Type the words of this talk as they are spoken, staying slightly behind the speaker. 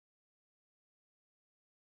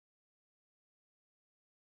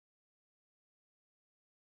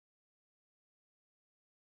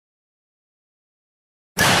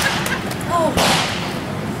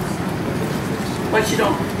But you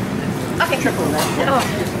don't triple that. Oh.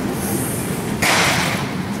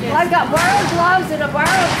 Well, I've got borrowed gloves and a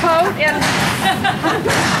borrowed coat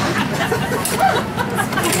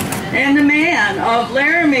And the man of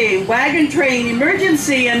Laramie, Wagon Train,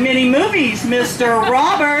 Emergency, and many movies, Mr.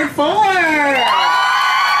 Robert Fuller.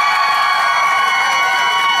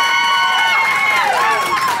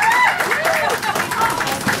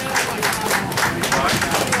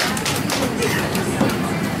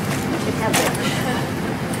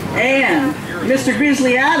 And Mr.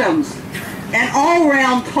 Grizzly Adams, an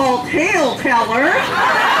all-round tall tale teller,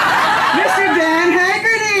 Mr. Dan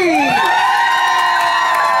Haggerty.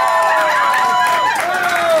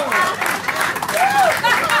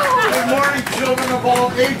 Good morning, children of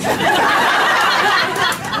all ages.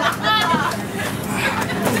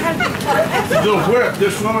 The whip,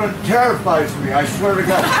 this woman terrifies me, I swear to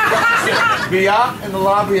God. Be out in the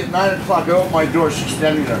lobby at 9 o'clock, I open my door, she's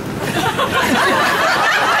standing there.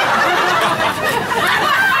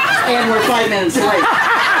 And we're 5 minutes late.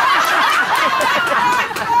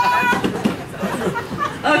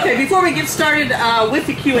 Okay, before we get started with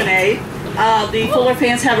the Q&A, the Fuller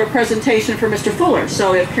fans have a presentation for Mr. Fuller.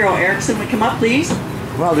 So if Carol Erickson would come up, please.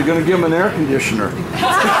 Wow, they're going to give him an air conditioner.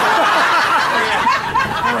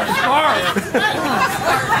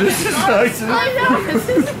 This is nice. I know.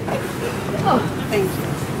 Oh, thank you.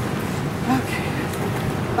 Okay.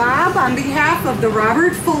 Bob, on behalf of the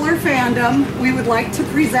Robert Fuller fandom, we would like to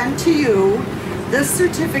present to you this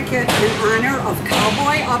certificate in honor of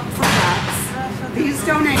Cowboy Up for Vets. These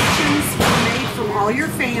donations were made from all your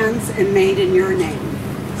fans and made in your name.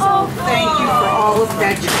 So thank you for all of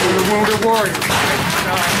that you do. The Wounded Warriors.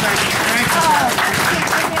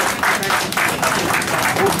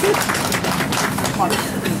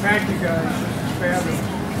 Thank you guys. Fabulous.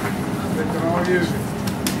 They can all use it.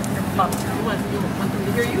 You want them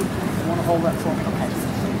to hear you? I want to hold that for me. Okay.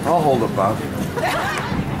 I'll hold it, Bob.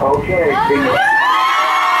 Okay.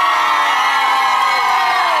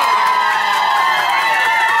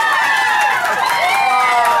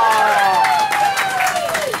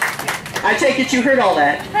 I take it you heard all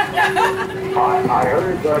that. I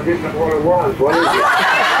heard it, but I didn't know what it was. What is it?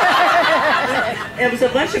 It was a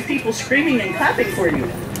bunch of people screaming and clapping for you.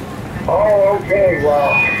 Oh, okay.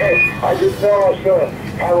 Well, I just thought I was going to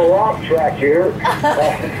have a laugh track here.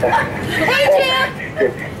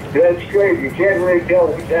 That's great. You can't really tell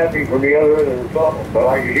what's happening from the other end of the phone, but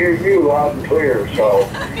I can hear you loud and clear. So,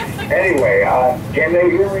 anyway, can they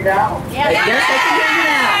hear me now? Yes, I can hear you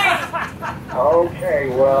now. Okay,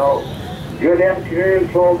 well, good afternoon,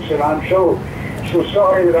 folks, and I'm so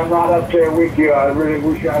sorry that I'm not up there with you. I really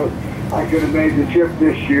wish I could have made the trip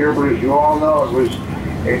this year, but as you all know,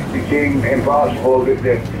 it became impossible with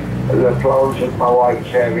the problems that my wife's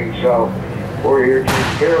having. So we're here to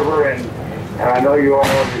take care of her, and I know you all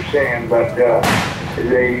understand. But the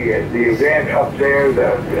event up there,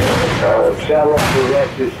 the Saddle Up for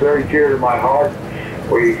Vets, is very dear to my heart.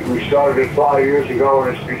 We started it 5 years ago,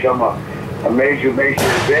 and it's become a major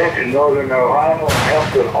event in Northern Ohio, and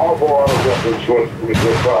helped an awful lot of veterans with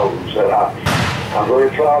their problems. And I'm very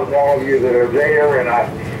proud of all of you that are there, and I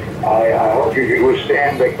hope you can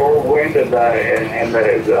withstand the cold wind and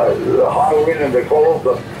the hot wind and the cold.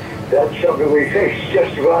 But that's something we face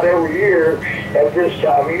just about every year at this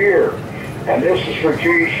time of year. And this is for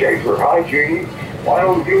Judy Schaefer. Hi, Judy. Why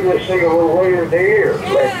don't we do this thing a little later in the year,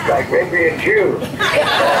 like maybe in June?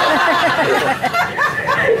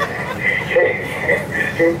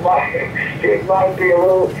 It might be a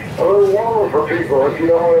little warmer for people, if you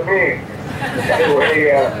know what I mean.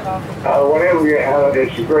 Anyway, whatever you have,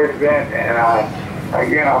 it's a great event, and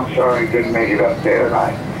again, I'm sorry I couldn't make it up there, and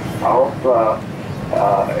I hope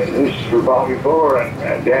this is for Bobby Fuller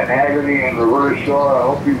and Dan Haggerty and Roberta. I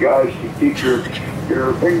hope you guys can keep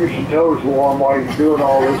your fingers and toes warm while you're doing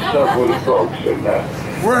all this stuff with the folks. And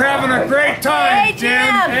we're having a great time, Hey, Jim.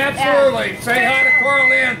 Jim. Absolutely. Say hi to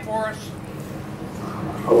Carl Ann for us.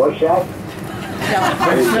 what's that?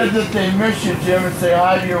 They said that they miss you, Jim, and say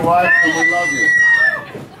hi to your wife, and we love you.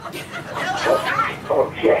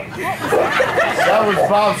 Okay. That was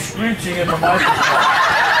Bob screeching in the microphone.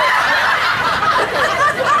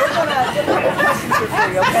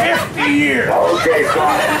 50 years. Okay,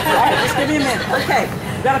 fine. All right, just give me a minute. Okay,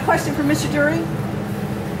 got a question for Mr. Drury?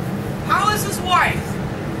 How is his wife?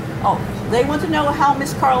 Oh, they want to know how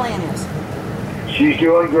Miss Carl Ann is. She's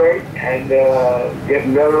doing great and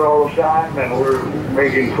getting better all the time, and we're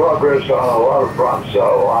making progress on a lot of fronts.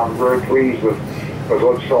 So I'm very pleased with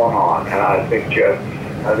what's going on, and I think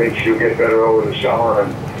she'll get better over the summer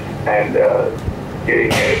and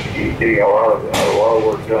getting a lot of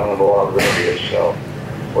work done in a lot of areas. So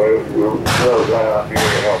we're really glad I'm here to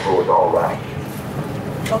help her with all that.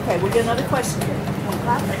 Okay, we'll get another question here. One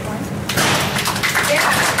clap, that's fine. Yeah.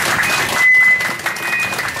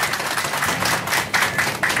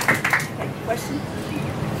 Okay, question?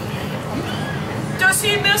 Does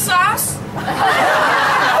he miss us?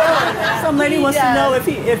 Some lady wants to know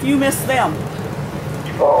if you miss them.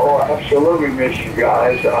 Oh, I absolutely miss you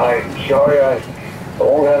guys. I'm sorry I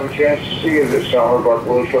won't have a chance to see you this summer, but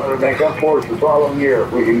we'll try to make up for it the following year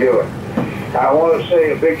if we can do it. I want to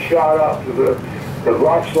say a big shout out to the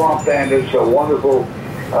Black Swamp Bandits, a wonderful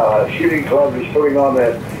shooting club that's putting on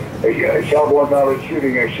that Cowboy Mountain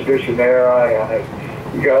shooting exhibition there.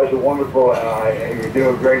 You guys are wonderful, and you do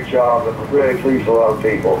a great job, and it really pleased a lot of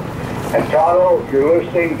people. And Tonto, if you're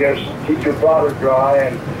listening, just keep your powder dry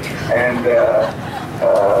and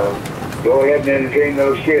go ahead and entertain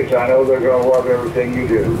those kids. I know they're going to love everything you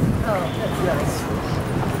do. Oh, that's nice.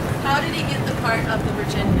 How did he get the part of the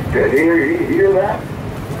Virginian? Did he hear that?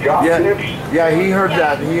 John Phipps? Yeah, he heard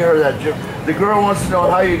that. He heard that. The girl wants to know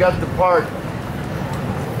how you got the part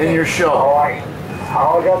in your show.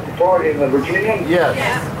 How I got the part in the Virginian? Yes.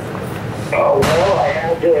 Oh, well, I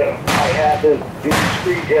had to do the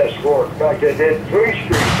screen test for it. In fact, I did 3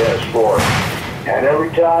 screen tests for it. And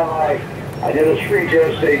every time I did a screen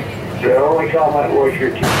test, the only comment was,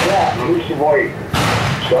 you're too fat, lose some weight.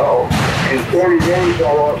 So in 30 days,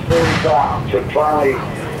 I lost 30 pounds. And finally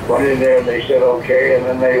went in there and they said, okay. And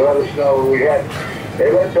then they let us know they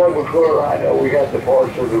let Doug McClure, I know we got the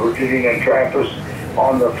parts of the Virginian and Trappist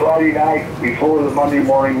on the Friday night before the Monday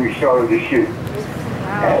morning we started to shoot.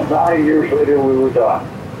 And 9 years later we were done.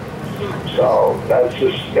 So that's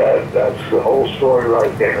that's the whole story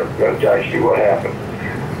right there. That's actually what happened.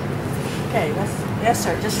 Okay, yes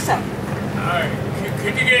sir, just a second.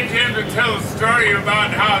 Could you get Jim to tell a story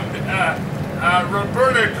about how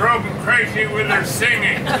Roberta drove him crazy with her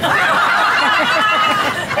singing?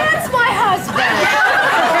 That's my husband.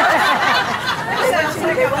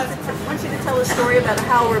 I want you to tell a story about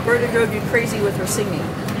how Roberta drove you crazy with her singing.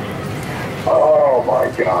 Oh my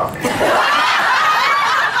God.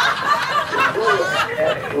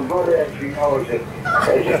 Roberta, as you know,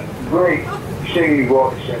 has a great singing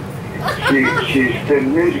voice. And she's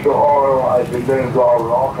been musical all her life and been involved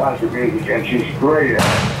in all kinds of music, and she's great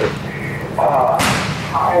at it.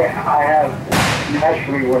 I have,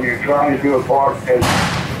 naturally, when you're trying to do a part as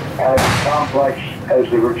complex as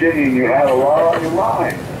the Virginian, you have a lot on your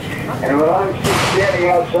mind. And when I'm standing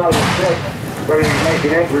outside the set, ready to make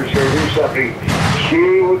an entrance or do something,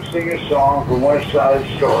 she would sing a song from West Side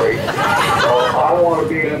Story. So I want to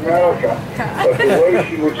be in America. But the way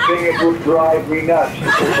she would sing it would drive me nuts. It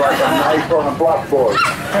was like a knife on a blackboard.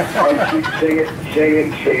 And she'd sing it.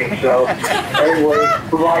 So anyway,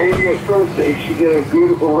 for my 80th birthday, she did a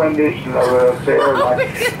beautiful rendition of it up there. And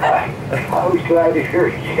I was glad to hear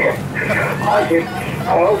it again. I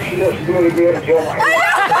hope she doesn't do it again until my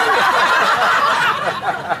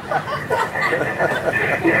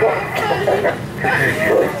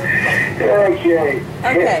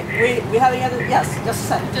Okay, we have any other, yes, just a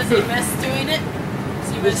second. Does he miss doing it?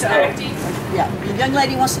 Does he miss acting? Yeah, the young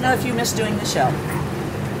lady wants to know if you miss doing the show.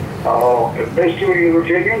 Oh, miss doing the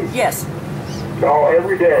Virginian? Yes. Oh,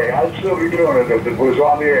 every day. I'd still be doing it if it was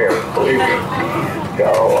on the air, believe me.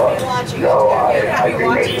 No, I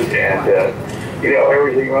do miss it. And,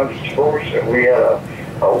 everything runs its course. And we had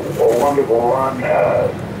a wonderful run.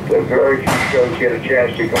 The very few shows get a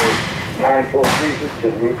chance to go 9 full seasons,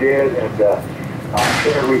 and we did. And I'm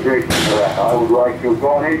terribly grateful for that. I would like to have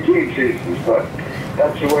gone 18 seasons, but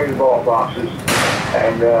that's the way the ball boxes.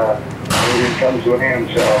 And everything comes to an end.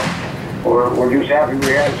 So we're just happy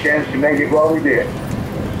we had a chance to make it while we did.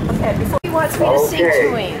 Okay, before He wants me to sing to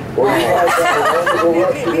him. Well, you guys have a wonderful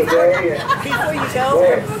rest of the day. Before you go,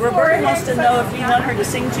 Roberta wants to know if you want her to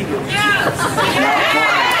sing to you.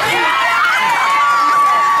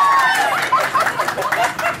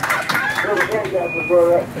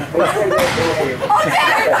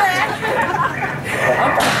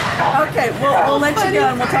 Okay, we'll let you go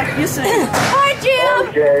and we'll talk to you soon. Bye, Jim.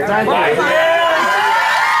 Okay. Thank you.